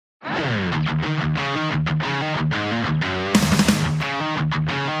Well,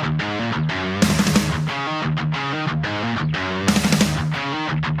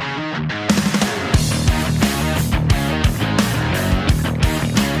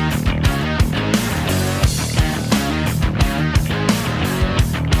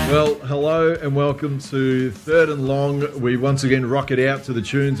 hello and welcome to Third and Long. We once again rock it out to the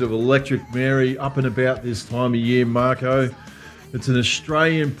tunes of Electric Mary, up and about this time of year, Marco. It's an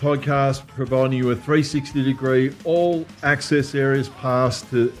Australian podcast providing you a 360-degree, all-access areas pass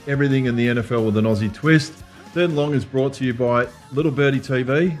to everything in the NFL with an Aussie twist. Third and Long is brought to you by Little Birdie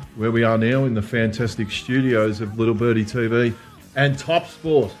TV, where we are now in the fantastic studios of Little Birdie TV, and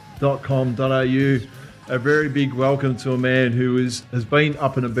topsport.com.au. A very big welcome to a man who has been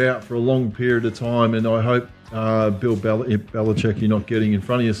up and about for a long period of time, and I hope, Bill Belichick, you're not getting in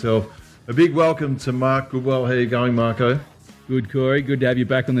front of yourself. A big welcome to Mark Goodwell. How are you going, Marco? Good, Corey. Good to have you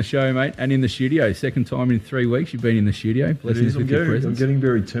back on the show, mate, and in the studio. Second time in 3 weeks you've been in the studio. Blessings with your presence. I'm getting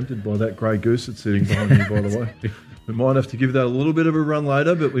very tempted by that grey goose that's sitting behind me, by the way. We might have to give that a little bit of a run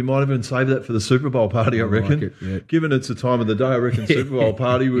later, but we might even save that for the Super Bowl party, I reckon. Like it, yeah. Given it's the time of the day, I reckon Super Bowl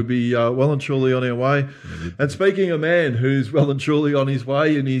party would be well and truly on our way. And speaking of a man who's well and truly on his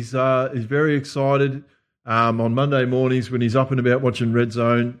way, and he's very excited on Monday mornings when he's up and about watching Red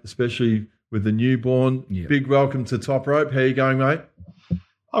Zone, especially with the newborn. Yeah. Big welcome to Top Rope. How you going, mate?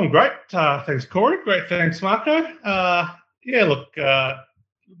 I'm great. Thanks, Corey. Great. Thanks, Marco.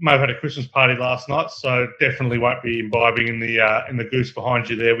 May have had a Christmas party last night, so definitely won't be imbibing in the goose behind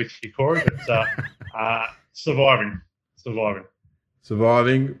you there with you, Corey. But surviving.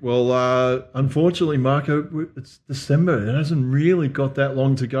 Well, unfortunately, Marco, it's December. It hasn't really got that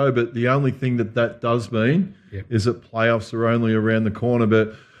long to go, but the only thing that does mean is that playoffs are only around the corner.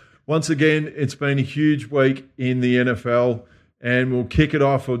 But once again, it's been a huge week in the NFL, and we'll kick it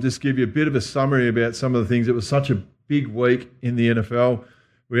off. I'll just give you a bit of a summary about some of the things. It was such a big week in the NFL.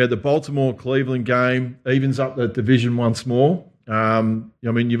 We had the Baltimore-Cleveland game, evens up the division once more.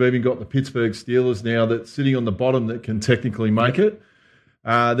 You've even got the Pittsburgh Steelers now that's sitting on the bottom that can technically make it.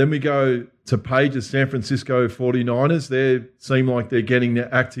 Then we go to Page's San Francisco 49ers. They seem like they're getting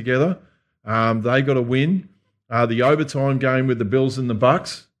their act together. They got a win. The overtime game with the Bills and the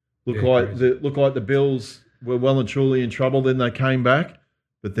Bucks looked like the Bills were well and truly in trouble. Then they came back,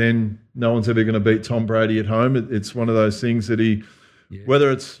 but then no one's ever going to beat Tom Brady at home. It's one of those things that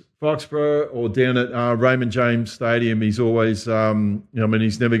whether it's Foxborough or down at Raymond James Stadium, he's always, he's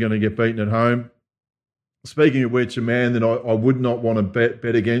never going to get beaten at home. Speaking of which, a man that I would not want to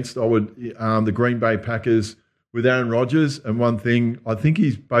bet against, the Green Bay Packers with Aaron Rodgers. And one thing, I think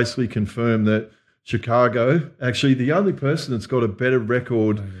he's basically confirmed that Chicago, actually the only person that's got a better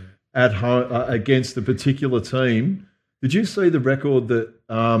record at home against a particular team. Did you see the record that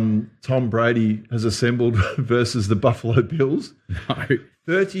Tom Brady has assembled versus the Buffalo Bills? No.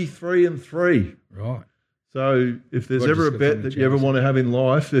 33-3. Right. So if there's ever a bet that you ever want to have in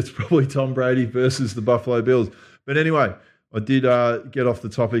life, it's probably Tom Brady versus the Buffalo Bills. But anyway, I did get off the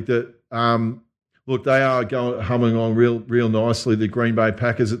topic that, they are humming along real nicely, the Green Bay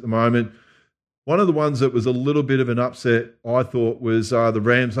Packers at the moment. One of the ones that was a little bit of an upset, I thought, was the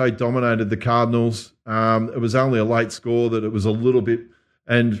Rams. They dominated the Cardinals. It was only a late score that it was a little bit.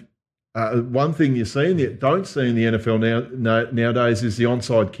 And one thing you don't see in the NFL nowadays is the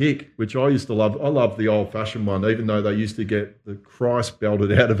onside kick, which I used to love. I love the old-fashioned one, even though they used to get the Christ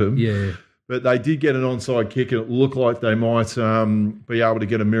belted out of them. Yeah. But they did get an onside kick, and it looked like they might be able to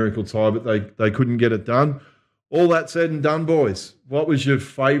get a miracle tie, but they couldn't get it done. All that said and done, boys, what was your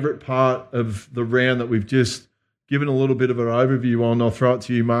favourite part of the round that we've just given a little bit of an overview on? I'll throw it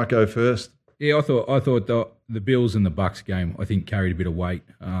to you, Marco, first. Yeah, I thought the Bills and the Bucks game, I think, carried a bit of weight.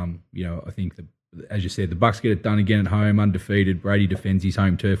 I think, as you said, the Bucks get it done again at home, undefeated. Brady defends his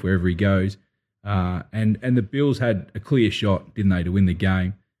home turf wherever he goes. And the Bills had a clear shot, didn't they, to win the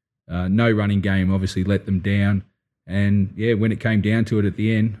game. No running game obviously let them down. And, when it came down to it at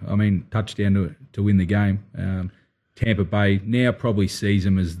the end, touchdown to win the game. Tampa Bay now probably sees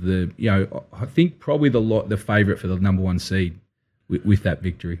them as I think probably the favourite for the number one seed with that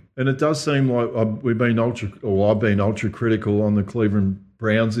victory. And it does seem like I've been ultra critical on the Cleveland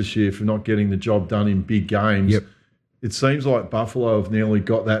Browns this year for not getting the job done in big games. Yep. It seems like Buffalo have nearly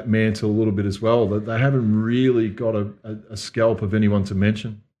got that mantle a little bit as well, that they haven't really got a scalp of anyone to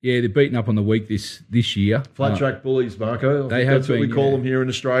mention. Yeah, they're beaten up on the week this year. Flat track bullies, Marco. That's what we call them here in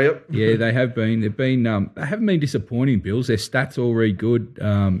Australia. Yeah, they have been. They haven't been disappointing, Bills. Their stats all really good.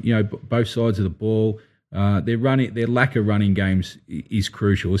 Both sides of the ball. Their lack of running games is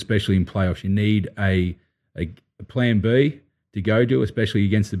crucial, especially in playoffs. You need a plan B, to go to, especially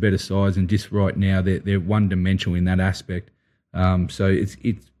against the better sides. And just right now, they're one-dimensional in that aspect. So it's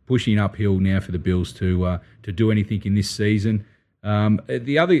pushing uphill now for the Bills to do anything in this season.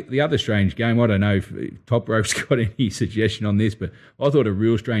 The other strange game, I don't know if Top Rope's got any suggestion on this, but I thought a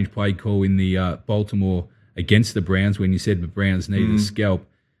real strange play call in the Baltimore against the Browns when you said the Browns needed a scalp.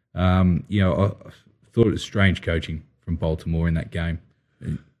 I thought it was strange coaching from Baltimore in that game.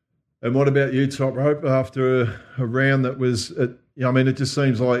 And what about you, Top Rope? After a round that was, it just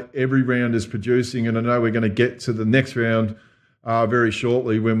seems like every round is producing, and I know we're going to get to the next round very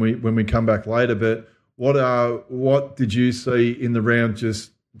shortly when we come back later. But what did you see in the round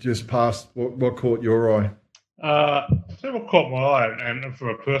just past? What caught your eye? What caught my eye, and from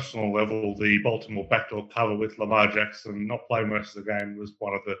a personal level, the Baltimore backdoor cover with Lamar Jackson not playing most of the game was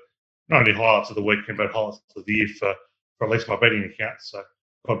one of the not only highlights of the weekend, but highlights of the year for at least my betting account. So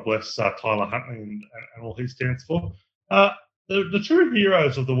God bless Tyler Huntley and all he stands for. The true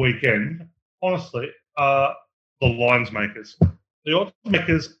heroes of the weekend, honestly, are the lines makers. The odds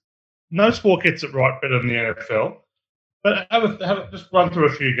makers, no sport gets it right better than the NFL. But just run through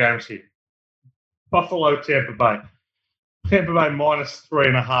a few games here. Buffalo, Tampa Bay. Tampa Bay minus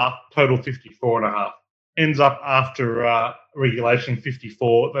 3.5, total 54.5. Ends up after regulation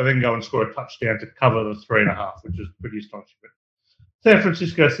 54. They then go and score a touchdown to cover the 3.5, which is pretty astonishing. San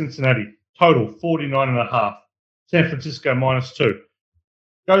Francisco, Cincinnati, total 49.5. San Francisco minus 2.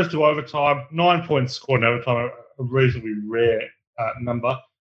 Goes to overtime, 9 points scored in overtime, a reasonably rare number.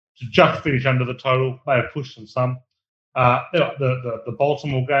 To just finish under the total, may have pushed them some. The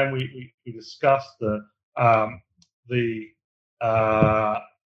Baltimore game we discussed, the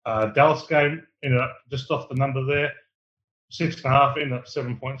Dallas game ended up just off the number there, 6.5 ended up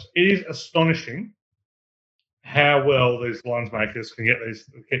 7 points. It is astonishing how well these lines makers can get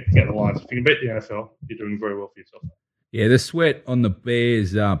the lines. If you can bet the NFL, you're doing very well for yourself. Yeah, the sweat on the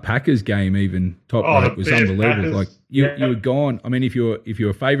Bears Packers game, even top rope, was unbelievable. Packers, like you were gone. I mean, if you're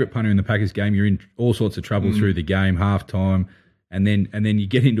a favourite punter in the Packers game, you're in all sorts of trouble through the game, half time, and then you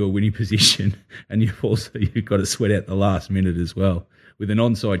get into a winning position, and you've got to sweat out the last minute as well with an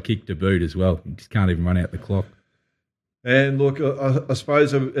onside kick to boot as well. You just can't even run out the clock. And look, I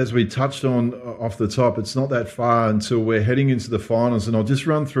suppose as we touched on off the top, it's not that far until we're heading into the finals, and I'll just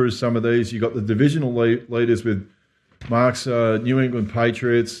run through some of these. You got the divisional leaders with Mark's New England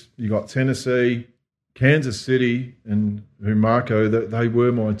Patriots. You got Tennessee, Kansas City, and Marco. They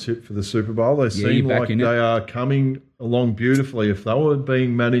were my tip for the Super Bowl. They seem like they are coming along beautifully. If they were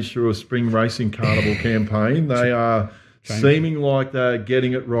being managed through a spring racing carnival campaign, they are seeming like they're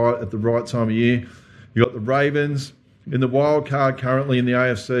getting it right at the right time of year. You got the Ravens. In the wild card currently in the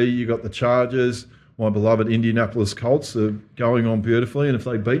AFC, you got the Chargers. My beloved Indianapolis Colts are going on beautifully, and if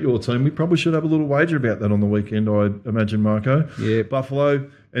they beat your team, we probably should have a little wager about that on the weekend, I imagine, Marco. Yeah. Buffalo.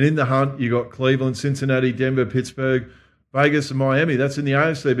 And in the hunt, you got Cleveland, Cincinnati, Denver, Pittsburgh, Vegas, and Miami. That's in the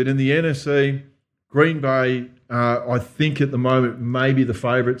AFC. But in the NFC, Green Bay, I think at the moment, may be the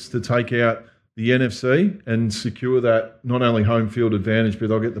favourites to take out the NFC and secure that not only home field advantage, but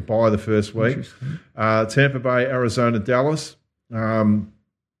they'll get the bye the first week. Tampa Bay, Arizona, Dallas,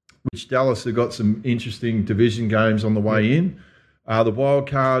 which Dallas have got some interesting division games on the way in. The wild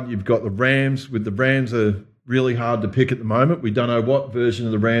card, you've got the Rams. With the Rams are really hard to pick at the moment. We don't know what version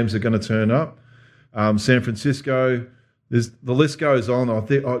of the Rams are going to turn up. San Francisco, the list goes on. I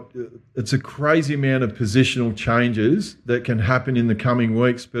think it's a crazy amount of positional changes that can happen in the coming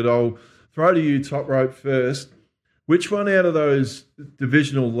weeks, but I'll throw to you, Top Rope, first. Which one out of those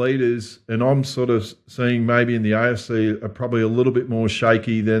divisional leaders, and I'm sort of seeing maybe in the AFC, are probably a little bit more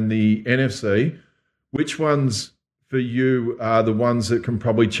shaky than the NFC, which ones for you are the ones that can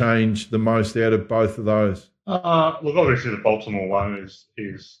probably change the most out of both of those? Look, obviously the Baltimore one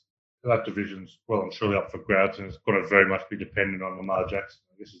is that division's well and truly up for grabs, and it's going to very much be dependent on Lamar Jackson.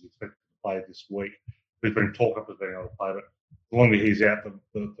 This is expected to play this week. There's been talk up as being able to play, but the longer he's out,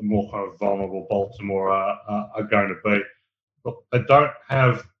 the more kind of vulnerable Baltimore are going to be. Look, they don't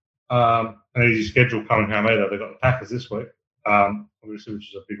have an easy schedule coming home either. They've got the Packers this week, obviously, which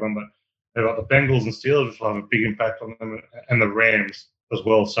is a big one, but they've got the Bengals and Steelers, which will have a big impact on them, and the Rams as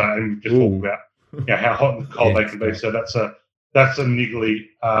well. So, and we just talked about how hot and cold they can be. So that's a niggly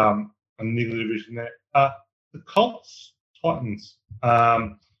division there. The Colts, Titans.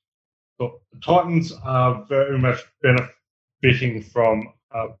 Look, the Titans are very much benefiting from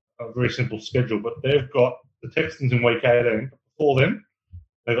a very simple schedule, but they've got the Texans in week 18. Before them,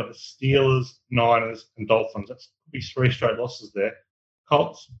 they've got the Steelers, Niners, and Dolphins. That's be 3 straight losses there.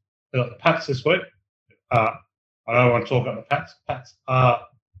 Colts, they've got the Pats this week. I don't want to talk about the Pats.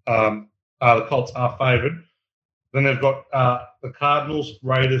 The Colts are favoured. Then they've got the Cardinals,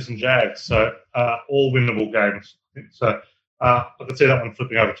 Raiders, and Jags. So all winnable games. So I could see that one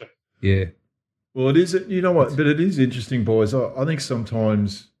flipping over to. Yeah. Well, it is. You know what? But it is interesting, boys. I think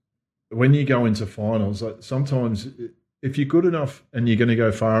sometimes when you go into finals, like sometimes if you're good enough and you're going to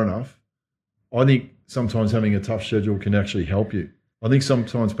go far enough, I think sometimes having a tough schedule can actually help you. I think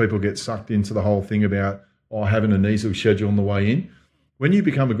sometimes people get sucked into the whole thing about having an easy schedule on the way in. When you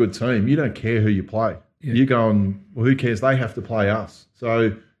become a good team, you don't care who you play. Yeah. You're going, well, who cares? They have to play us. So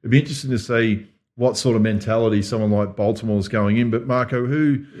it'd be interesting to see what sort of mentality someone like Baltimore's going in. But Marco,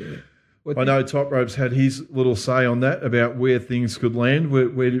 I know Top Rope's had his little say on that about where things could land. Where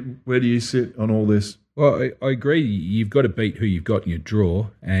do you sit on all this? Well, I agree. You've got to beat who you've got in your draw,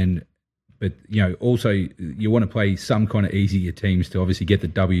 but also you want to play some kind of easier teams to obviously get the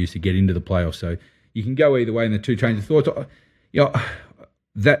W's to get into the playoffs. So you can go either way in the two trains of thought.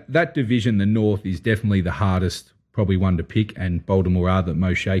 That division, the North, is definitely the hardest, probably one to pick, and Baltimore are the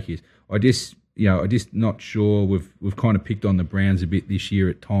most shaky. I just not sure. We've kind of picked on the Browns a bit this year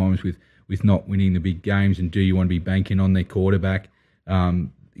at times with not winning the big games, and do you want to be banking on their quarterback? The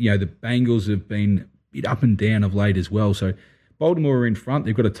Bengals have been a bit up and down of late as well. So Baltimore are in front.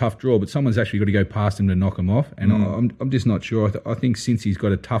 They've got a tough draw, but someone's actually got to go past them to knock them off. And I'm just not sure. I think Cincy's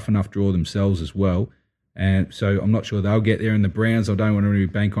got a tough enough draw themselves as well. And so I'm not sure they'll get there. And the Browns, I don't want to really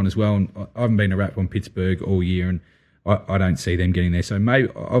bank on as well. And I haven't been a wrap on Pittsburgh all year, and I don't see them getting there. So maybe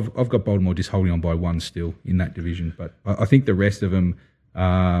I've got Baltimore just holding on by one still in that division. But I think the rest of them,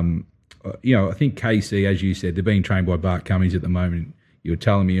 I think KC, as you said, they're being trained by Bart Cummings at the moment. You were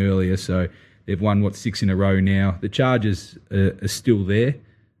telling me earlier. So they've won, 6 in a row now. The Chargers are still there.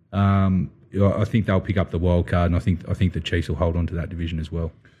 I think they'll pick up the wild card, and I think the Chiefs will hold on to that division as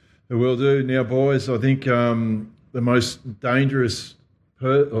well. It will do. Now, boys, I think the most dangerous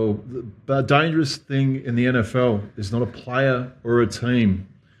thing in the NFL is not a player or a team.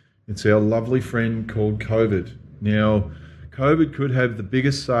 It's our lovely friend called COVID. Now, COVID could have the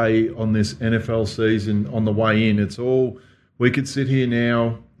biggest say on this NFL season on the way in. We could sit here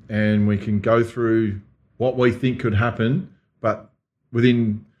now and we can go through what we think could happen, but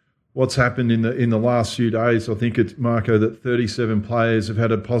within what's happened in the last few days, I think it's, Marco, that 37 players have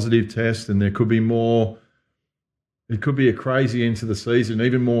had a positive test, and there could be more. It could be a crazy end to the season,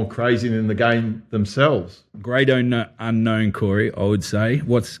 even more crazy than the game themselves. Great unknown, Corey, I would say.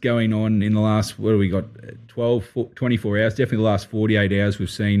 What's going on in the last, 24 hours, definitely the last 48 hours, we've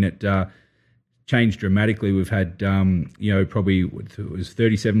seen it change dramatically. We've had, probably it was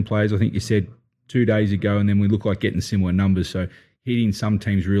 37 players, I think you said, 2 days ago, and then we look like getting similar numbers. So hitting some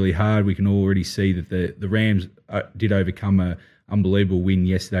teams really hard. We can already see that the Rams did overcome an unbelievable win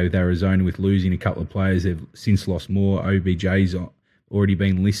yesterday with Arizona, with losing a couple of players. They've since lost more. OBJ's already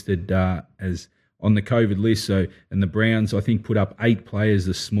been listed as on the COVID list. So, and the Browns, I think, put up 8 players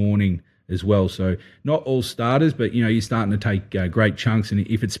this morning as well. So not all starters, but you're starting to take great chunks. And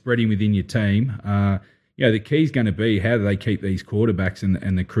if it's spreading within your team, the key is going to be how do they keep these quarterbacks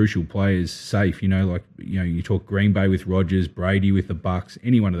and the crucial players safe. You talk Green Bay with Rodgers, Brady with the Bucks.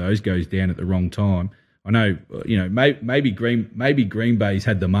 Any one of those goes down at the wrong time. I know, maybe Green Bay's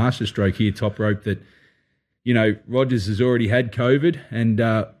had the masterstroke here, Top Rope, that Rodgers has already had COVID, and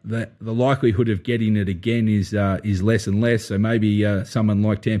the likelihood of getting it again is less and less. So maybe someone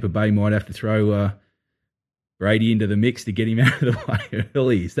like Tampa Bay might have to throw Brady into the mix to get him out of the way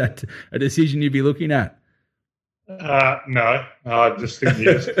early. Is that a decision you'd be looking at? No, I just think you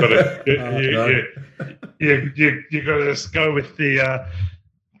just got to you got to just go with the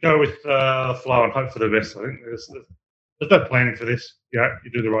flow and hope for the best. I think there's no planning for this. You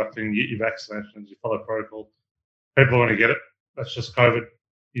do the right thing, you get your vaccinations, you follow protocol. People want to get it. That's just COVID.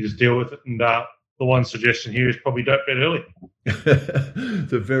 You just deal with it. And the one suggestion here is probably don't bet early.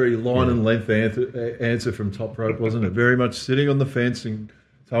 It's a very line and length answer from Top Rope, wasn't it? Very much sitting on the fence and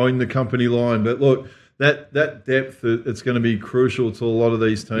towing the company line. But look, that depth, it's going to be crucial to a lot of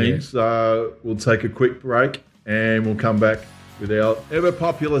these teams. Yeah. We'll take a quick break and we'll come back with our ever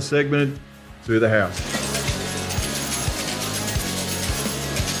popular segment, To the House.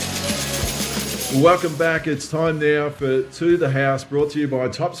 Welcome back. It's time now for To the House, brought to you by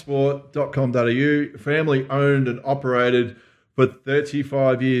topsport.com.au, family owned and operated for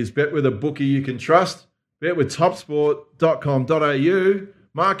 35 years. Bet with a bookie you can trust. Bet with topsport.com.au.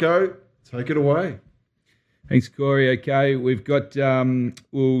 Marco, take it away. Thanks, Corey. Okay, we've got,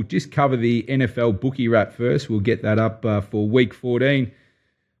 we'll just cover the NFL bookie wrap first. We'll get that up for week 14.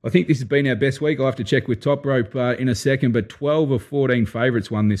 I think this has been our best week. I'll have to check with Top Rope in a second, but 12 of 14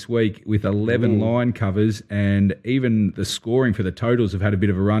 favourites won this week with 11 line covers, and even the scoring for the totals have had a bit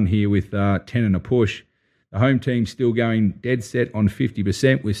of a run here with 10 and a push. The home team's still going dead set on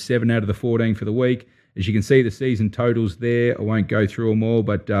 50% with 7 out of the 14 for the week. As you can see, the season totals there. I won't go through them all,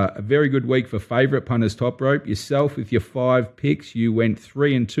 but a very good week for favourite punters top rope. Yourself with your 5 picks, you went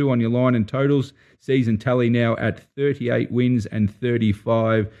 3-2 on your line and totals. Season tally now at 38 wins and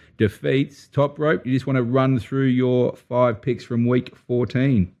 35 defeats. Top rope, you just want to run through your 5 picks from week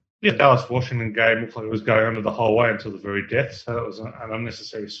 14. Yeah, Dallas Washington game looked like it was going under the whole way until the very death, so that was an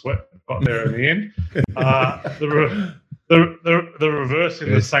unnecessary sweat. Got there in the end. The reverse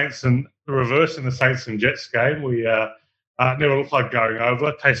in the Saints and Jets game, we never looked like going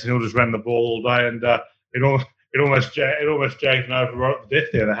over. Taysom Hill just ran the ball all day, and it almost jagged them over right at the death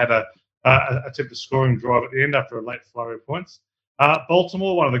there. They had a attempted scoring drive at the end after a late flurry of points.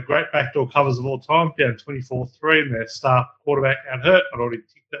 Baltimore, one of the great backdoor covers of all time, down 24-3, and their star quarterback out hurt. I'd already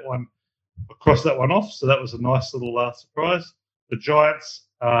ticked that one, crossed that one off, so that was a nice little surprise. The Giants,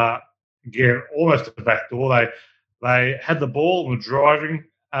 again, almost a backdoor. They had the ball and were driving,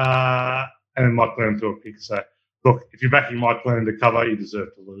 and then Mike Glennon threw a pick. So, look, if you're backing Mike Glennon to cover, you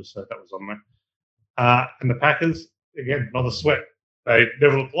deserve to lose. So that was on there. And the Packers, again, another sweat. They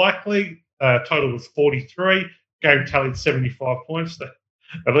never looked likely. Total was 43. Game tallied 75 points. They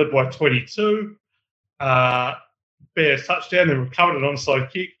led by 22. Bears touchdown. They recovered an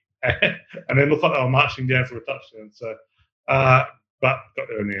onside kick, and then looked like they were marching down for a touchdown. So, but got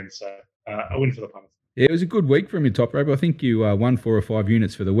there in the end. So, a win for the Punters. Yeah, it was a good week from your top rope. I think you won 4 or 5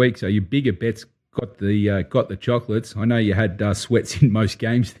 units for the week. So your bigger bets got the chocolates. I know you had sweats in most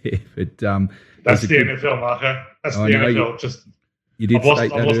games there, but that's the NFL, Marco. That's the NFL.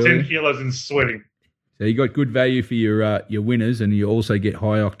 I've lost 10 kilos in sweating. So you got good value for your winners, and you also get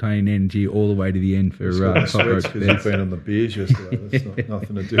high octane energy all the way to the end for top rope. Because he's been on the beers yesterday. That's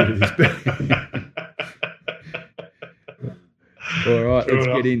nothing to do with his bet. All right, let's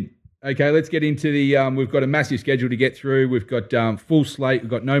get in. Okay, let's get into the. We've got a massive schedule to get through. We've got full slate.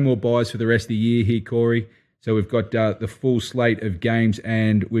 We've got no more buys for the rest of the year here, Corey. So we've got the full slate of games,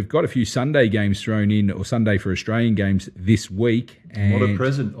 and we've got a few Sunday games thrown in, or Sunday for Australian games this week. And what a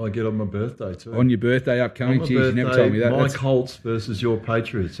present I get on my birthday too. On your birthday upcoming, geez, you never told me that. My Colts versus your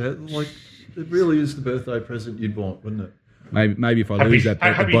Patriots. It really is the birthday present you'd want, wouldn't it? Maybe if I lose that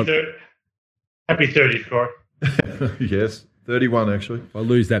bet. Happy 30th, Corey. Yes. 31, actually. If I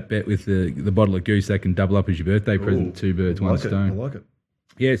lose that bet with the bottle of goose, that can double up as your birthday present. 2 birds, 1 stone. I like it.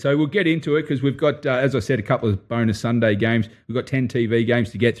 Yeah, so we'll get into it because we've got, as I said, a couple of bonus Sunday games. We've got 10 TV games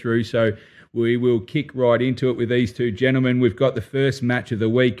to get through, so we will kick right into it with these 2 gentlemen. We've got the first match of the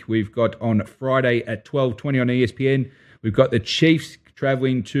week. We've got on Friday at 12:20 on ESPN. We've got the Chiefs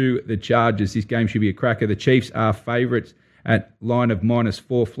travelling to the Chargers. This game should be a cracker. The Chiefs are favourites at line of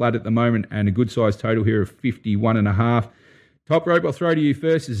 -4 flat at the moment, and a good size total here of 51.5. Top rope, I'll throw to you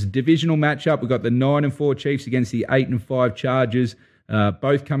first. This is a divisional matchup. We've got the 9-4 Chiefs against the 8-5 Chargers.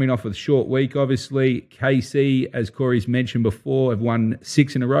 Both coming off of a short week, obviously. KC, as Corey's mentioned before, have won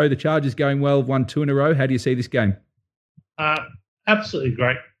 6 in a row. The Chargers going well, have won 2 in a row. How do you see this game? Absolutely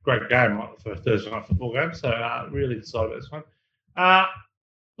great game, like the first Thursday night football game. So really excited about this one.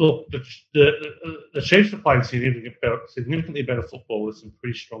 Look, the Chiefs are playing significantly better football with some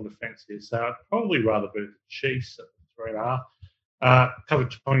pretty strong defence here. So I'd probably rather bet the Chiefs at 3.5.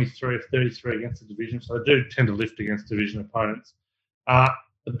 Covered 23 of 33 against the division, so they do tend to lift against division opponents.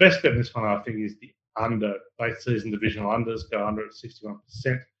 The best bet in this one, I think, is the under. Late season divisional unders go under at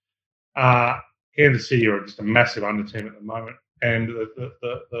 61%. Kansas City are just a massive under team at the moment, and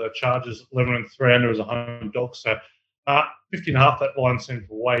the Chargers 11-3 under as a home dog. So 50.5, that line seems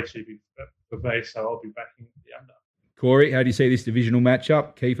way too big for me, so I'll be backing the under. Corey, how do you see this divisional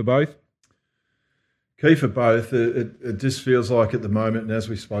matchup? Key for both? Key for both. It just feels like at the moment, and as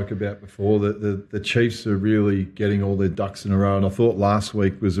we spoke about before, that the Chiefs are really getting all their ducks in a row. And I thought last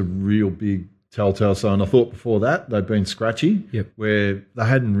week was a real big telltale sign. I thought before that they'd been scratchy, where they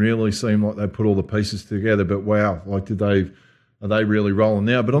hadn't really seemed like they put all the pieces together. But wow, are they really rolling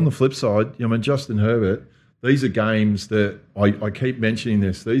now? But on the flip side, I mean, Justin Herbert, these are games that I keep mentioning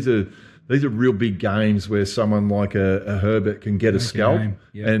this. These are real big games where someone like a Herbert can get a scalp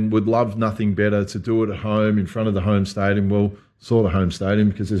and would love nothing better to do it at home in front of the home stadium. Well, sort of home stadium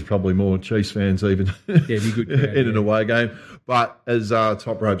because there's probably more Chiefs fans even in an away game. But as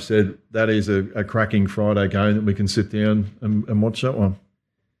Top Rope said, that is a cracking Friday game that we can sit down and watch that one.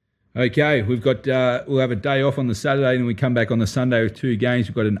 Okay, we've got we'll have a day off on the Saturday and we come back on the Sunday with 2 games.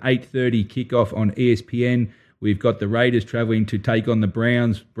 We've got an 8:30 kickoff on ESPN. We've got the Raiders travelling to take on the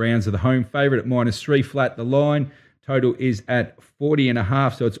Browns. Browns are the home favourite at -3 flat the line. Total is at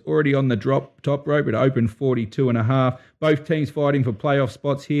 40.5, so it's already on the top rope. It opened 42.5. Both teams fighting for playoff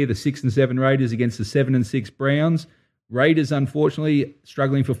spots here. The 6 and 7 Raiders against the 7 and 6 Browns. Raiders, unfortunately,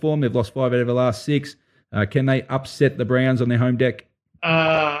 struggling for form. They've lost 5 out of the last 6. Can they upset the Browns on their home deck?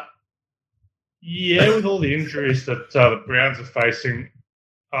 Yeah, with all the injuries that the Browns are facing,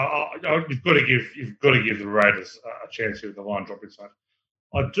 you've got to give the Raiders a chance here with the line dropping. So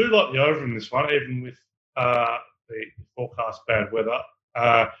I do like the over in this one, even with the forecast bad weather.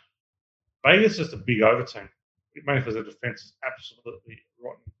 Vegas is just a big over team, mainly because the defense is absolutely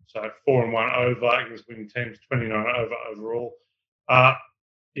rotten. So 4-1 over against winning teams, 29 over overall. I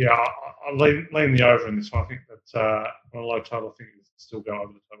lean the over in this one. I think that on a low total, I think it's still go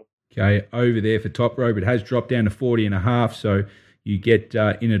over the total. Okay, over there for top rope. It has dropped down to 40.5, so you get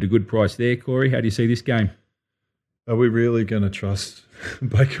in at a good price there, Corey. How do you see this game? Are we really going to trust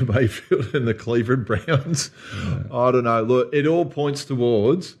Baker Mayfield and the Cleveland Browns? I don't know. Look, it all points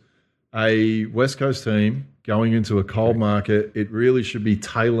towards a West Coast team going into a cold market. It really should be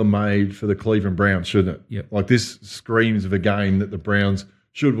tailor-made for the Cleveland Browns, shouldn't it? Yep. Like this screams of a game that the Browns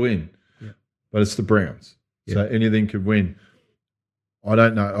should win. Yep. But it's the Browns. Yep. So anything could win. I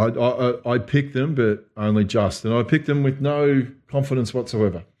don't know. I picked them, but only just. And I picked them with no confidence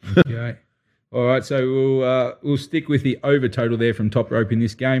whatsoever. Okay. All right, so we'll stick with the over total there from top rope in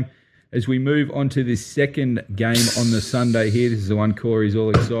this game. As we move on to this second game on the Sunday here, this is the one Corey's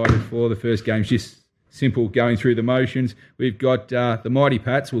all excited for. The first game's just simple, going through the motions. We've got the Mighty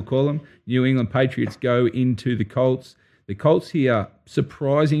Pats, we'll call them. New England Patriots go into the Colts. The Colts here,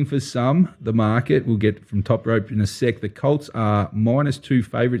 surprising for some, the market. We'll get from top rope in a sec. The Colts are -2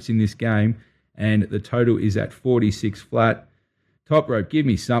 favourites in this game, and the total is at 46 flat. Top rope, give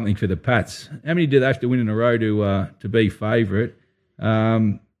me something for the Pats. How many do they have to win in a row to be favourite?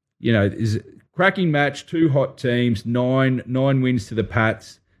 Is a cracking match, 2 hot teams, nine wins to the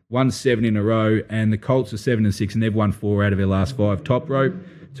Pats, 7 in a row, and the Colts are 7 and 6, and they've won 4 out of their last 5. Top rope,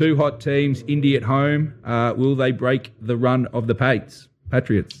 2 hot teams, Indy at home. Will they break the run of the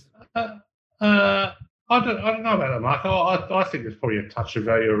Patriots? I don't know about that, Mark. I think there's probably a touch of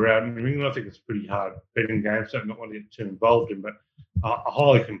value around New England. I think it's a pretty hard betting game, so I'm not want to get too involved in, but a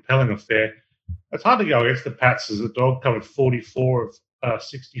highly compelling affair. It's hard to go against the Pats as a dog, covered 44 of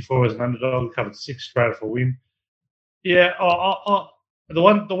 64 as an underdog, covered 6 straight for a win. Yeah, the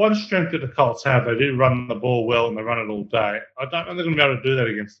one strength that the Colts have, they do run the ball well and they run it all day. I don't know they're going to be able to do that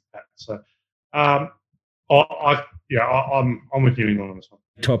against the Pats. So, I'm with New England on this one.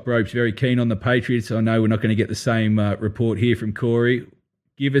 Top rope's very keen on the Patriots. I know we're not going to get the same report here from Corey.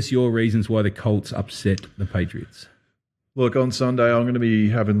 Give us your reasons why the Colts upset the Patriots. Look, on Sunday I'm going to be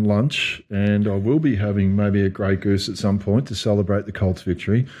having lunch, and I will be having maybe a Grey Goose at some point to celebrate the Colts'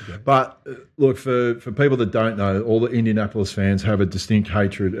 victory. Okay. But look, for people that don't know, all the Indianapolis fans have a distinct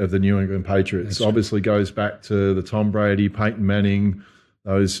hatred of the New England Patriots. That's obviously goes back to the Tom Brady, Peyton Manning,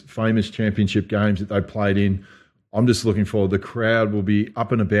 those famous championship games that they played in. I'm just looking forward. The crowd will be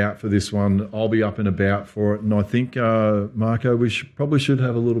up and about for this one. I'll be up and about for it. And I think, Marco, we probably should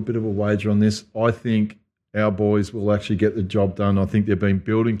have a little bit of a wager on this. I think our boys will actually get the job done. I think they've been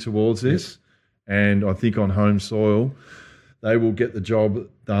building towards this. And I think on home soil, they will get the job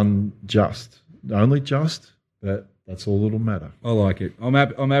done only just, but that's all that'll matter. I like it. I'm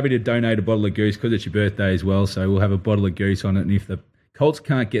happy to donate a bottle of goose because it's your birthday as well. So we'll have a bottle of goose on it. And if the Colts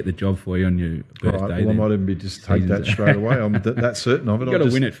can't get the job for you on your birthday, right, well, I might even be just take that straight away. I'm that certain of it. You've got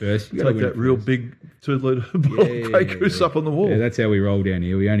to win it first. Take that real big 2-litre bottle of Grey Goose up on the wall. Yeah, that's how we roll down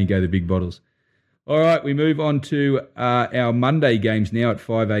here. We only go the big bottles. All right, we move on to our Monday games now at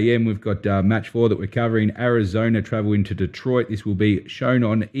 5 a.m. We've got match 4 that we're covering. Arizona travel into Detroit. This will be shown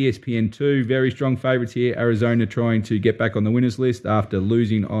on ESPN2. Very strong favourites here. Arizona trying to get back on the winners list after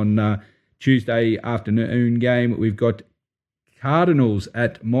losing on Tuesday afternoon game. We've got Cardinals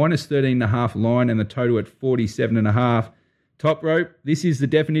at -13.5 line and the total at 47.5. Top rope, this is the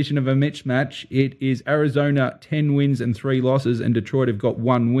definition of a mismatch. It is Arizona 10 wins and 3 losses, and Detroit have got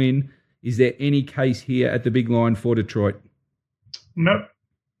 1 win. Is there any case here at the big line for Detroit? Nope.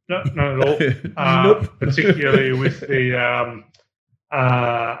 No, not at all. Nope. Particularly with the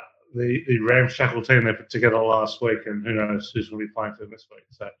ramshackle team they put together last week, and who knows who's going to be playing for them this week.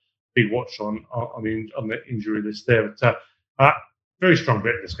 So big watch on the injury list there. But very strong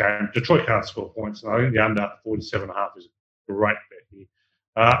bet in this game. Detroit can't score points, and I think the under 47.5 is a great bet here.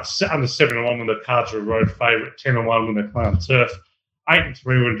 Under 7-1 when the Cards are a road favourite, 10-1 when they're playing turf.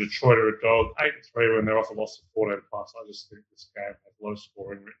 8-3 when Detroit are a dog, 8-3 when they're off a loss of 14+. I just think this game has low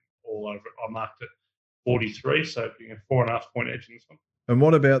scoring written all over it. I marked it 43, so being a 4.5 point edge in this one. And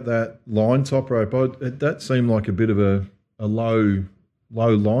what about that line top rope? That seemed like a bit of a low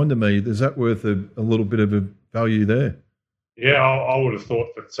line to me. Is that worth a little bit of a value there? Yeah, I would have thought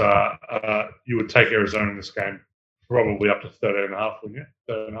that you would take Arizona in this game probably up to 13.5, wouldn't you?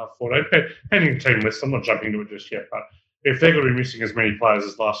 13.5, 14. Depending on team list, I'm not jumping into it just yet, but if they're going to be missing as many players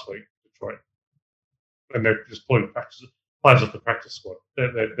as last week, Detroit, and they're just pulling players off the practice squad,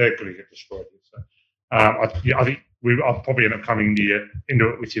 they're going to get destroyed. So I think I'll probably end up coming into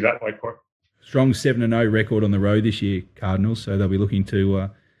it with you that way, Corey. Strong 7-0 record on the road this year, Cardinals, so they'll be looking to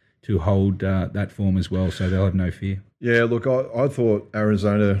hold that form as well, so they'll have no fear. Yeah, look, I thought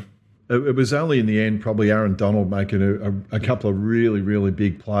Arizona, it was only in the end probably Aaron Donald making a couple of really, really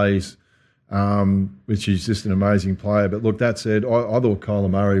big plays, which is just an amazing player. But look, that said, I thought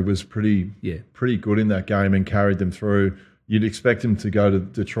Kyler Murray was pretty good in that game and carried them through. You'd expect him to go to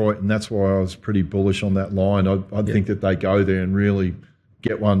Detroit, and that's why I was pretty bullish on that line. I think that they go there and really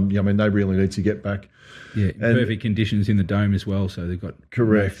get one. I mean, they really need to get back. Yeah, and perfect conditions in the dome as well, so they've got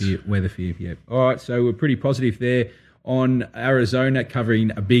correct weather fear. Yeah. All right, so we're pretty positive there on Arizona,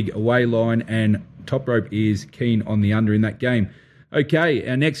 covering a big away line, and Top Rope is keen on the under in that game. Okay,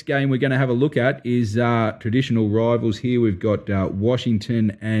 our next game we're going to have a look at is traditional rivals here. We've got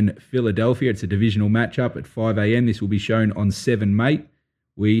Washington and Philadelphia. It's a divisional matchup at 5 a.m. This will be shown on 7 Mate.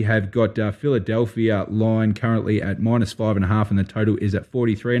 We have got Philadelphia line currently at -5.5, and the total is at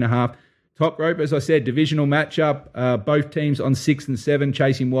 43.5. Top Rope, as I said, divisional matchup. Both teams on 6 and 7,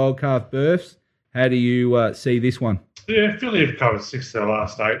 chasing wildcard berths. How do you see this one? Yeah, Philly have covered 6 of their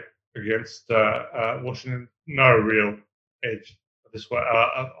last 8 against Washington. No real edge this way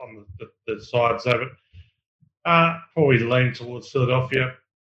on the sides of it. Probably lean towards Philadelphia,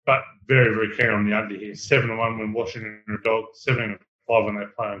 but very, very keen on the under here. 7-1 when Washington are a dog, 7-5 when they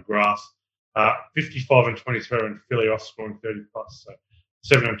play on grass. 55-23 when Philly off scoring 30+. So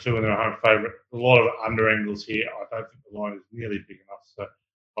 7-2 when they're a home favourite. A lot of under angles here. I don't think the line is nearly big enough, so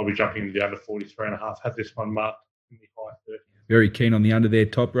I'll be jumping into the under 43.5. Have this one marked in the high 30s. Very keen on the under there,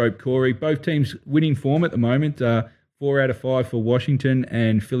 Top Rope, Corey. Both teams winning form at the moment. 4 out of 5 for Washington,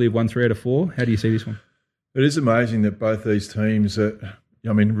 and Philly have won 3 out of 4. How do you see this one? It is amazing that both these teams,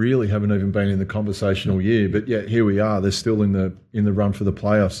 really haven't even been in the conversation all year, but yet here we are. They're still in the run for the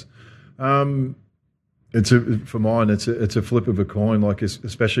playoffs. For mine, it's a flip of a coin. Like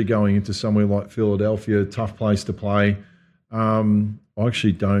especially going into somewhere like Philadelphia, tough place to play. I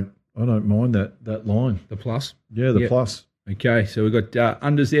actually don't mind that line. The plus? Yeah, the plus. Okay, so we've got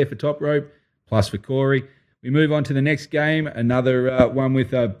unders there for Top Rope, plus for Corey. We move on to the next game, another one with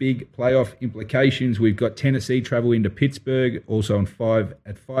big playoff implications. We've got Tennessee travel into Pittsburgh, also at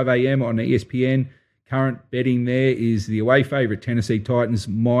 5 a.m. on ESPN. Current betting there is the away favourite Tennessee Titans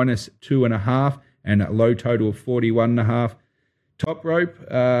 -2.5 and a low total of 41.5. Top Rope,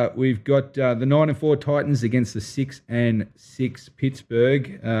 we've got the 9-4 Titans against the 6-6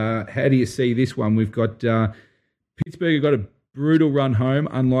 Pittsburgh. How do you see this one? We've got Pittsburgh have got a brutal run home,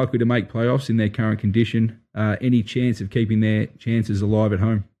 unlikely to make playoffs in their current condition. Any chance of keeping their chances alive at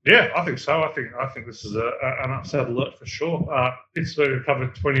home? Yeah, I think so. I think this is an upset alert for sure. Pittsburgh have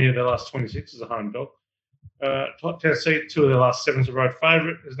covered 20 of their last 26 as a home dog. Tennessee, 2 of their last 7 as a road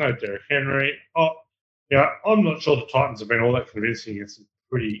favourite. There's no Derrick Henry. I'm not sure the Titans have been all that convincing against some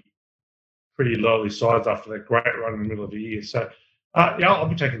pretty lowly sides after their great run in the middle of the year. So, I'll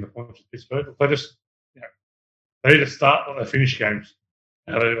be taking the points with Pittsburgh. They just, they need to start or they finish games.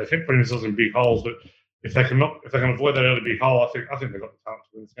 They keep putting themselves in big holes, but if they can avoid that early big hole, I think they've got the talent to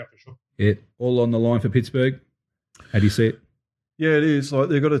win this game for sure. Yeah, all on the line for Pittsburgh. How do you see it? Yeah, it is. Like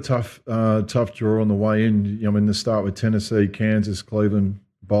they've got a tough draw on the way in. They start with Tennessee, Kansas, Cleveland,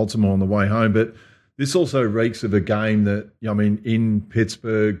 Baltimore on the way home. But this also reeks of a game that, in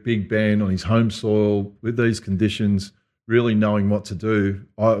Pittsburgh, Big Ben on his home soil with these conditions, really knowing what to do.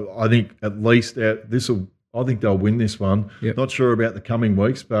 I think at least I think they'll win this one. Yep. Not sure about the coming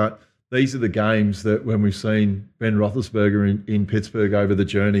weeks, but these are the games that when we've seen Ben Roethlisberger in Pittsburgh over the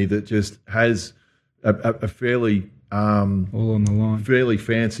journey that just has a fairly all on the line, fairly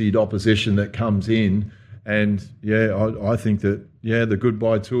fancied opposition that comes in. And, I think that, the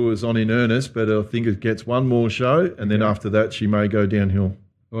goodbye tour is on in earnest, but I think it gets one more show, and then after that she may go downhill.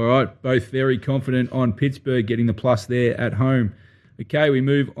 All right, both very confident on Pittsburgh getting the plus there at home. Okay, we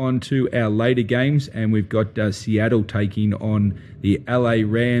move on to our later games, and we've got Seattle taking on the LA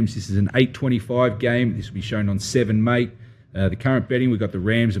Rams. This is an 8:25 game. This will be shown on 7 Mate. The current betting, we've got the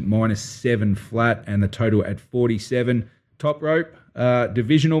Rams at -7 flat and the total at 47. Top Rope,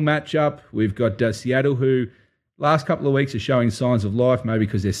 divisional matchup. We've got Seattle, who last couple of weeks are showing signs of life, maybe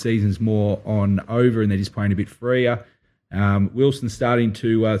because their season's more on over and they're just playing a bit freer. Wilson's starting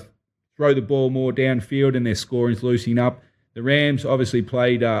to throw the ball more downfield and their scoring's loosening up. The Rams obviously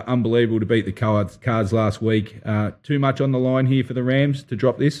played unbelievable to beat the Cards last week. Too much on the line here for the Rams to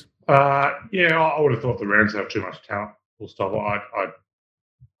drop this? Yeah, I would have thought the Rams have too much talent. Full stop.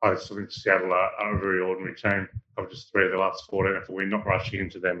 I still think Seattle are a very ordinary team. I've just 3 of the last 14 if we're not rushing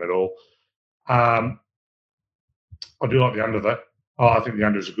into them at all. I do like the under though. I think the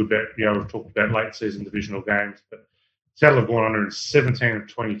under is a good bet. We've talked about late season divisional games, but Seattle have gone under in 17 of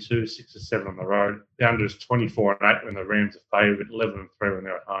 22, 6 of 7 on the road. The under is 24 and 8 when the Rams are favourite, 11 and 3 when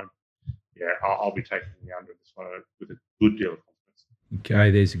they're at home. Yeah, I'll be taking the under this one with a good deal of confidence.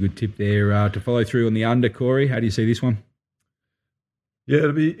 Okay, there's a good tip there. To follow through on the under, Corey, how do you see this one? Yeah,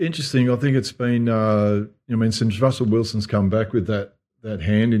 it'll be interesting. I think it's been, since Russell Wilson's come back with that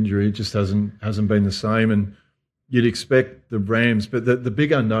hand injury, it just hasn't been the same. And you'd expect the Rams, but the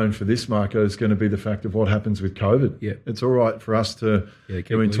big unknown for this, Marco, is going to be the fact of what happens with COVID. Yeah. It's all right for us to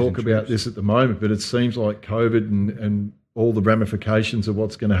talk about this at the moment, but it seems like COVID and all the ramifications of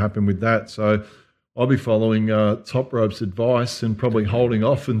what's going to happen with that. So I'll be following Top Rope's advice and probably holding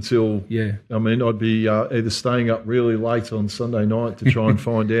off until, I'd be either staying up really late on Sunday night to try and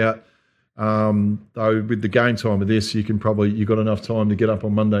find out. Though with the game time of this, you've got enough time to get up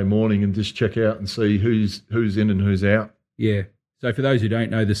on Monday morning and just check out and see who's in and who's out. Yeah. So for those who don't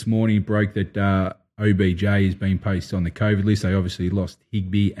know, this morning it broke that OBJ has been posted on the COVID list. They obviously lost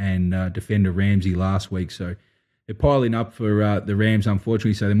Higbee and defender Ramsey last week. So they're piling up for the Rams,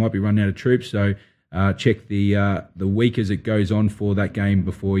 unfortunately. So they might be running out of troops. So check the week as it goes on for that game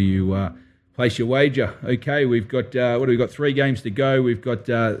before you place your wager. Okay, we've got 3 games to go. We've got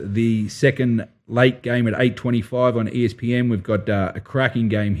the second late game at 8:25 on ESPN. We've got a cracking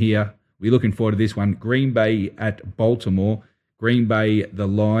game here. We're looking forward to this one. Green Bay at Baltimore. Green Bay, the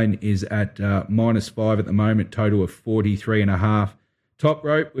line is at -5 at the moment, total of 43.5. Top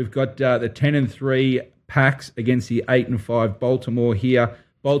Rope, we've got the 10-3 Packs against the 8-5 Baltimore here.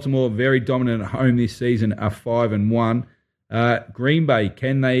 Baltimore very dominant at home this season, are 5-1. Green Bay,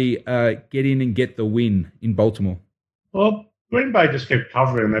 can they get in and get the win in Baltimore? Well, Green Bay just kept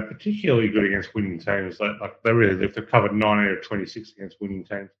covering. They're particularly good against winning teams. They've covered 9 out of 26 against winning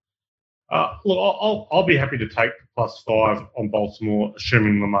teams. Look, I'll be happy to take +5 on Baltimore,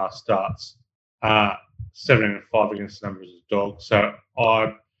 assuming Lamar starts. 17-5 against the numbers as dogs. So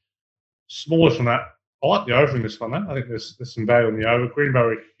I'm smallish on that. I like the over in this one, though. I think there's some value in the over. Green Bay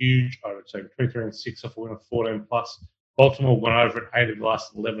are a huge over team, 23-6 off a win of 14+. Baltimore went over at 8 of the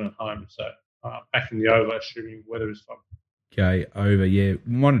last 11 at home. So back in the over, assuming weather is fun. Okay, over, yeah.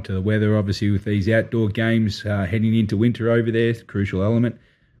 Monitor the weather, obviously, with these outdoor games heading into winter over there. Crucial element.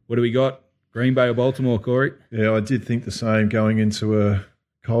 What do we got? Green Bay or Baltimore, Corey? Yeah, I did think the same going into a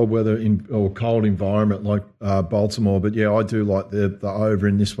cold weather or cold environment like Baltimore. But, yeah, I do like the over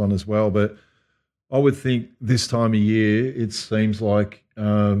in this one as well. But I would think this time of year, it seems like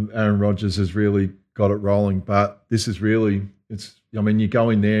Aaron Rodgers has really got it rolling. But this is really, you go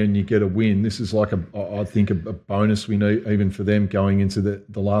in there and you get a win. This is like I think a bonus we need even for them going into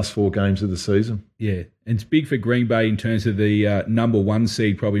the last 4 games of the season. Yeah, and it's big for Green Bay in terms of the number 1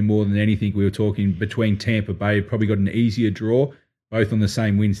 seed, probably more than anything. We were talking between Tampa Bay, probably got an easier draw, both on the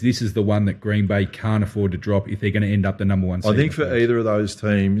same wins. This is the one that Green Bay can't afford to drop if they're going to end up the number 1 seed. I think for either of those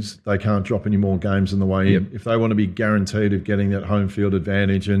teams, they can't drop any more games on the way in. If they want to be guaranteed of getting that home field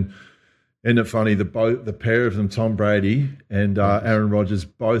advantage. And isn't it funny, the pair of them, Tom Brady and Aaron Rodgers,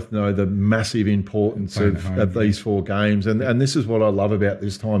 both know the massive importance of these 4 games. And this is what I love about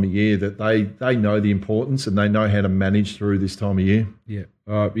this time of year, that they know the importance and they know how to manage through this time of year.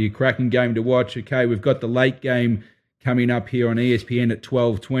 Yeah, be a cracking game to watch. Okay, we've got the late game coming up here on ESPN at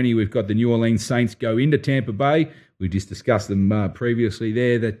 12:20. We've got the New Orleans Saints go into Tampa Bay. We just discussed them previously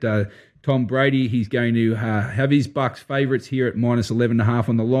there, that Tom Brady, he's going to have his Bucs favourites here at -11.5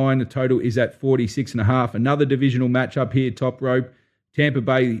 on the line. The total is at 46.5. Another divisional matchup here, Top Rope. Tampa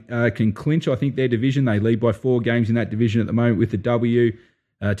Bay can clinch, I think, their division. They lead by 4 games in that division at the moment with the W.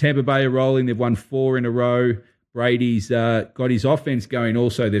 Tampa Bay are rolling. They've won 4 in a row. Brady's got his offense going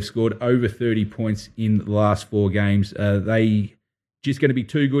also. They've scored over 30 points in the last 4 games. They just going to be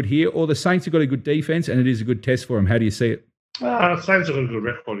too good here, or the Saints have got a good defense and it is a good test for them. How do you see it? Saints have got a good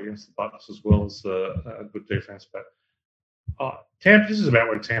record against the Bucs as well as a good defense. But this is about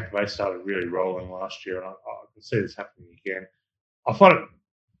when Tampa Bay started really rolling last year, and I can see this happening again. I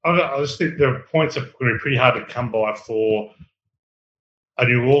just think the points are going to be pretty hard to come by for a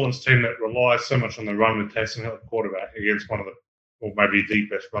New Orleans team that relies so much on the run with Taysom Hill at quarterback against one of the, or maybe the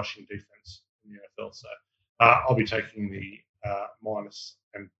best rushing defense in the NFL. So I'll be taking the minus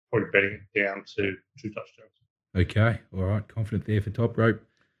and probably betting it down to 2 touchdowns. Okay, all right. Confident there for top rope.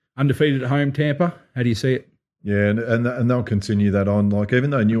 Undefeated at home, Tampa. How do you see it? Yeah, and they'll continue that on. Like,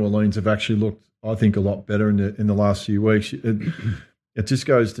 even though New Orleans have actually looked, I think, a lot better in the last few weeks, it just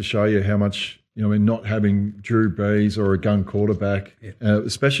goes to show you how much, in not having Drew Brees or a gun quarterback,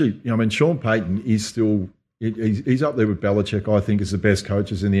 especially, Sean Payton is still, he's up there with Belichick, I think, as the best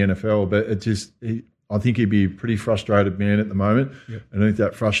coaches in the NFL, but I think he'd be a pretty frustrated man at the moment. Yep. And I think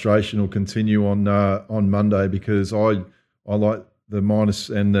that frustration will continue on Monday, because I like the minus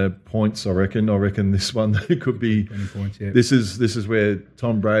and the points. I reckon this one could be 20 points. Yeah. This is where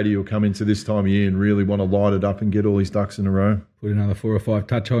Tom Brady will come into this time of year and really want to light it up and get all his ducks in a row. Put another 4 or 5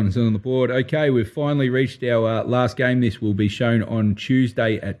 touchdowns on the board. Okay, we've finally reached our last game. This will be shown on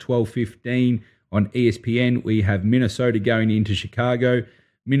Tuesday at 12:15 on ESPN. We have Minnesota going into Chicago.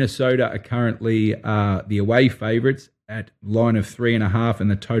 Minnesota are currently the away favourites at line of 3.5,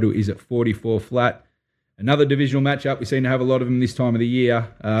 and the total is at 44 flat. Another divisional matchup. We seem to have a lot of them this time of the year.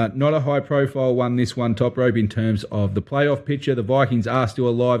 Not a high-profile one, this one, top rope, in terms of the playoff picture. The Vikings are still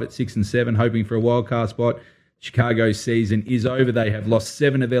alive at 6 and 7, hoping for a wildcard spot. Chicago's season is over. They have lost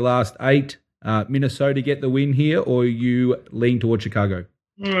 7 of their last 8. Minnesota get the win here, or you lean towards Chicago?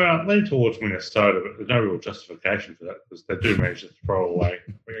 I lean towards Minnesota, but there's no real justification for that, because they do manage to throw away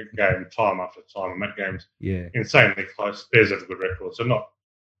a game time after time and make games insanely close. Bears have a good record, so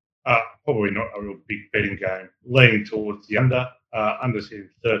probably not a real big betting game. Leaning towards the under. Under's hitting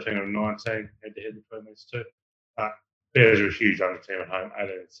 13 and 19 head-to-head between these two. Bears are a huge under team at home,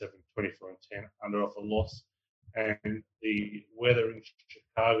 18 and 7, 24 and 10, under off a loss. And the weather in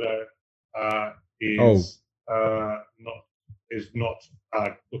Chicago is not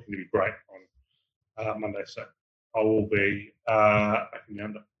looking to be great on Monday. So I will be backing the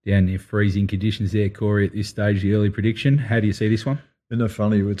under. Down near freezing conditions there, Corey, at this stage, the early prediction. How do you see this one? Isn't it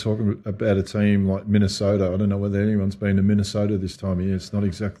funny? We're talking about a team like Minnesota. I don't know whether anyone's been to Minnesota this time of year. It's not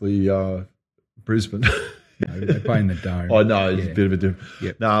exactly Brisbane. No, they play in the Dome. I know, it's a bit of a difference.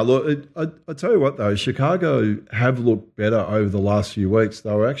 Yep. No, look, I tell you what, though, Chicago have looked better over the last few weeks.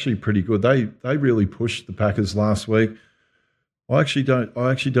 They were actually pretty good. They really pushed the Packers last week. I actually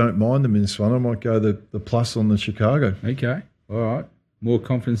don't mind them in this one. I might go the plus on the Chicago. Okay, all right. More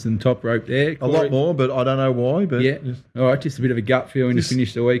confidence than top rope there, Corey. A lot more, but I don't know why. But yeah, all right, just a bit of a gut feeling to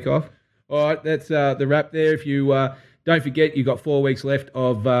finish the week off. All right, that's the wrap there. If you don't forget, you've got 4 weeks left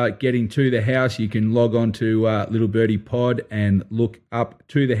of getting To The House. You can log on to Little Birdie Pod and look up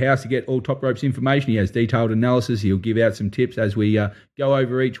To The House to get all Top Rope's information. He has detailed analysis. He'll give out some tips as we go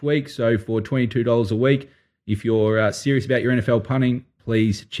over each week. So for $22 a week, if you're serious about your NFL punting,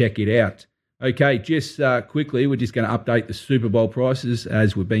 please check it out. Okay, just quickly, we're just going to update the Super Bowl prices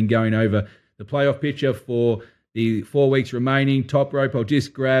as we've been going over the playoff picture for the 4 weeks remaining. Top rope, I'll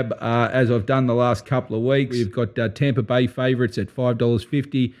just grab, as I've done the last couple of weeks. We've got Tampa Bay favourites at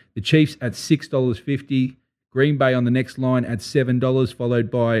 $5.50, the Chiefs at $6.50, Green Bay on the next line at $7,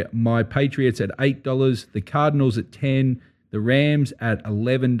 followed by my Patriots at $8, the Cardinals at $10, the Rams at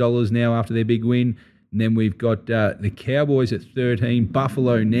 $11 now after their big win. And then we've got the Cowboys at $13,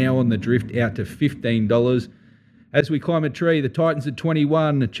 Buffalo now on the drift out to $15. As we climb a tree, the Titans at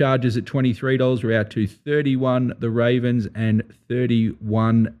 $21, the Chargers at $23, we're out to $31, the Ravens, and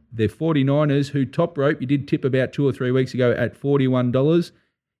 $31, the 49ers, who top rope, you did tip about 2 or 3 weeks ago at $41.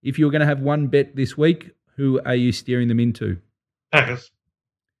 If you were going to have one bet this week, who are you steering them into? Packers.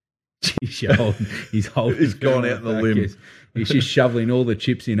 He's gone out on the limb. He's just shoveling all the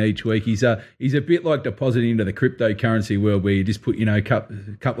chips in each week. He's a bit like depositing into the cryptocurrency world, where you just put a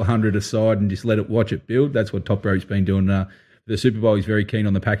couple of hundred aside and just watch it build. That's what Top Rope's been doing. The Super Bowl, he's very keen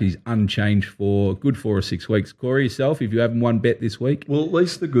on the Packers. He's unchanged for good 4 or 6 weeks. Corey, yourself, if you haven't won bet this week? Well, at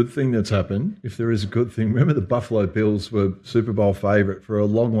least the good thing that's happened, if there is a good thing, remember the Buffalo Bills were Super Bowl favourite for a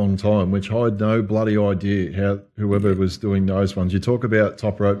long, long time, which I had no bloody idea how whoever was doing those ones. You talk about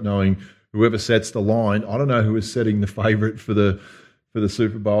Top Rope knowing whoever sets the line. I don't know who is setting the favourite for the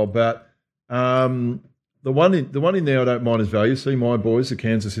Super Bowl, but the one in there I don't mind as value. See my boys, the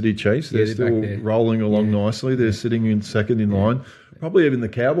Kansas City Chiefs. They're still rolling along nicely. They're sitting in second in line. Probably even the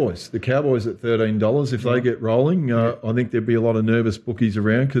Cowboys. The Cowboys at $13. If they get rolling, I think there'd be a lot of nervous bookies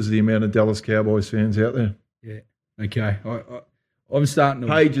around because of the amount of Dallas Cowboys fans out there. Yeah. Okay. I'm starting to...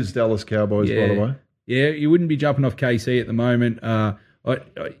 Page's Dallas Cowboys, by the way. Yeah, you wouldn't be jumping off KC at the moment. I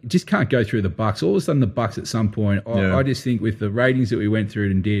just can't go through the Bucks. All of a sudden, the Bucks at some point, I just think with the ratings that we went through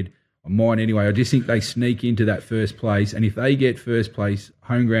and did, on mine anyway, I just think they sneak into that first place. And if they get first place,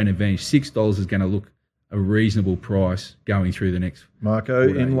 home ground advantage, $6 is going to look a reasonable price going through the next. Marco,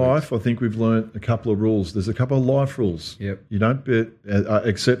 in life, I think we've learnt a couple of rules. There's a couple of life rules. Yep. You don't bet,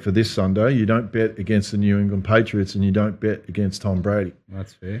 except for this Sunday, you don't bet against the New England Patriots and you don't bet against Tom Brady.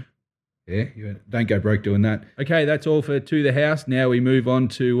 That's fair. Yeah, you don't go broke doing that. Okay, that's all for To The House. Now we move on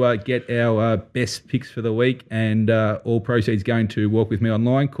to get our best picks for the week, and all proceeds going to Walk With Me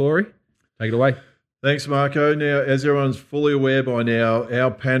Online. Corey, take it away. Thanks, Marco. Now, as everyone's fully aware by now,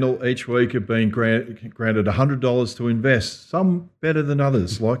 our panel each week have been granted $100 to invest, some better than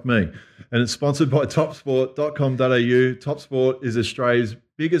others, like me. And it's sponsored by topsport.com.au. TopSport is Australia's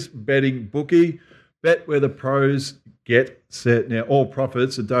biggest betting bookie. Bet where the pros get set. Now, all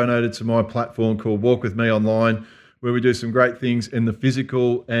profits are donated to my platform called Walk With Me Online, where we do some great things in the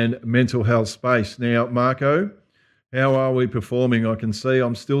physical and mental health space. Now, Marco, how are we performing? I can see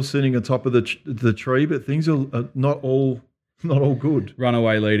I'm still sitting atop of the tree, but things are not all good.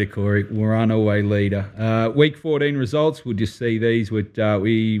 Runaway leader, Corey. Runaway leader. Week 14 results. We'll just see these.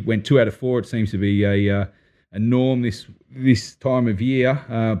 We went 2 out of 4. It seems to be a norm this time of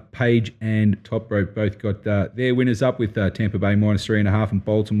year. Page and Top Rope both got their winners up with Tampa Bay -3.5 and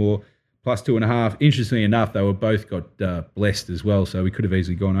Baltimore +2.5. Interestingly enough, they were both got blessed as well, so we could have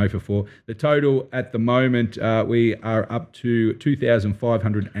easily gone 0 for 4. The total at the moment, we are up to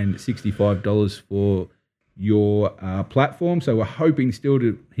 $2,565 for your platform, so we're hoping still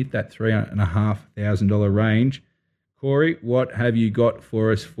to hit that $3,500 range. Corey, what have you got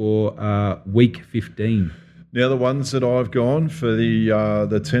for us for week 15? Now, the ones that I've gone for the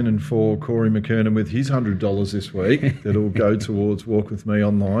 10-4 Corey McKernan with his $100 this week that'll go towards Walk With Me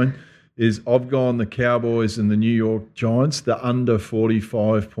Online is I've gone the Cowboys and the New York Giants, the under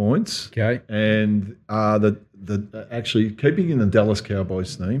 45 points. Okay. And actually keeping in the Dallas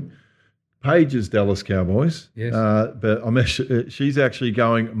Cowboys theme, Paige's Dallas Cowboys. Yes. But she's actually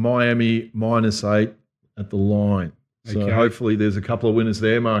going Miami -8 at the line. So hopefully there's a couple of winners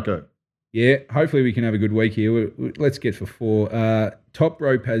there, Marco. Yeah, hopefully we can have a good week here. Let's get for 4. Top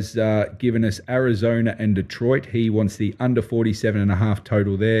Rope has given us Arizona and Detroit. He wants the under 47.5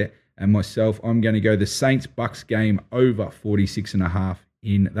 total there. And myself, I'm going to go the Saints-Bucks game over 46.5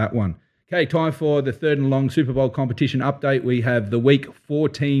 in that one. Okay, time for the third and long Super Bowl competition update. We have the Week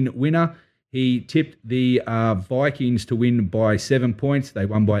 14 winner. He tipped the Vikings to win by 7 points. They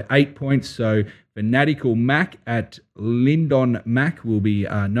won by 8 points. So Fanatical Mac at Lyndon Mac will be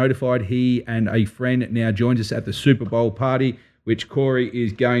notified. He and a friend now joins us at the Super Bowl party, which Corey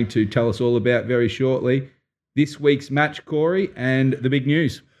is going to tell us all about very shortly. This week's match, Corey, and the big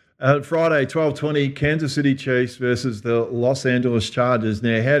news. Friday, 12:20, Kansas City Chiefs versus the Los Angeles Chargers.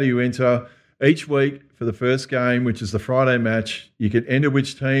 Now, how do you enter each week for the first game, which is the Friday match? You can enter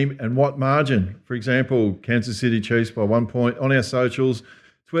which team and what margin. For example, Kansas City Chiefs by 1 point on our socials,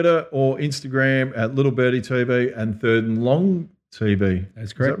 Twitter or Instagram at Little Birdie TV and Third and Long TV.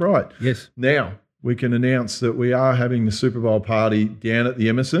 That's correct. Is that right? Yes. Now, we can announce that we are having the Super Bowl party down at the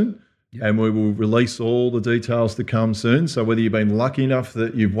Emerson. Yep. And we will release all the details to come soon. So whether you've been lucky enough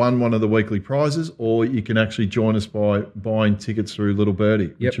that you've won one of the weekly prizes, or you can actually join us by buying tickets through Little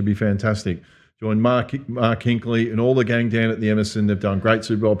Birdie, which would be fantastic. Join Mark Hinkley and all the gang down at the Emerson. They've done great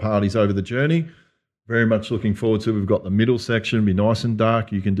Super Bowl parties over the journey. Very much looking forward to it. We've got the middle section, be nice and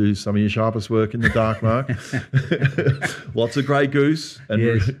dark. You can do some of your sharpest work in the dark, Mark. Lots of Grey Goose,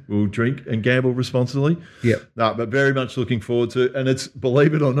 and we'll drink and gamble responsibly. Yep. No, but very much looking forward to it. And it's,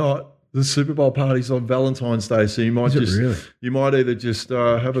 believe it or not, the Super Bowl party's on Valentine's Day, so you might you might either just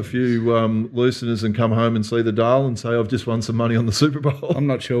have a few listeners and come home and see the dial and say, I've just won some money on the Super Bowl. I'm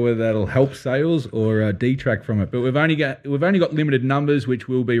not sure whether that'll help sales or detract from it, but we've only got limited numbers, which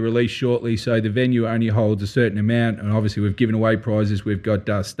will be released shortly. So the venue only holds a certain amount, and obviously we've given away prizes. We've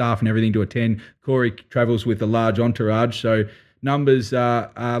got staff and everything to attend. Corey travels with a large entourage, so numbers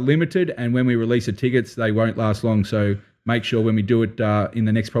are limited, and when we release the tickets, they won't last long. So make sure when we do it in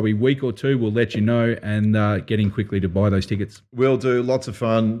the next probably week or two, we'll let you know and get in quickly to buy those tickets. We'll do. Lots of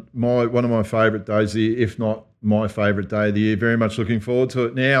fun. One of my favourite days of the year, if not my favourite day of the year. Very much looking forward to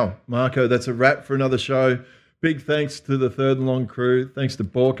it. Now, Marco, that's a wrap for another show. Big thanks to the Third and Long crew. Thanks to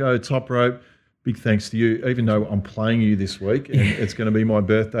Borco, Top Rope. Big thanks to you, even though I'm playing you this week and it's going to be my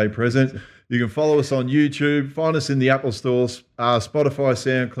birthday present. You can follow us on YouTube. Find us in the Apple stores, Spotify,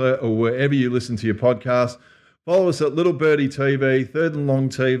 SoundCloud, or wherever you listen to your podcast. Follow us at Little Birdie TV, Third and Long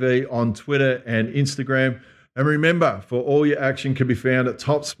TV on Twitter and Instagram. And remember, for all your action can be found at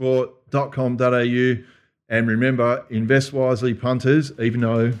topsport.com.au. And remember, invest wisely, punters, even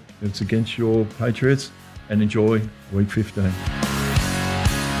though it's against your Patriots, and enjoy Week 15.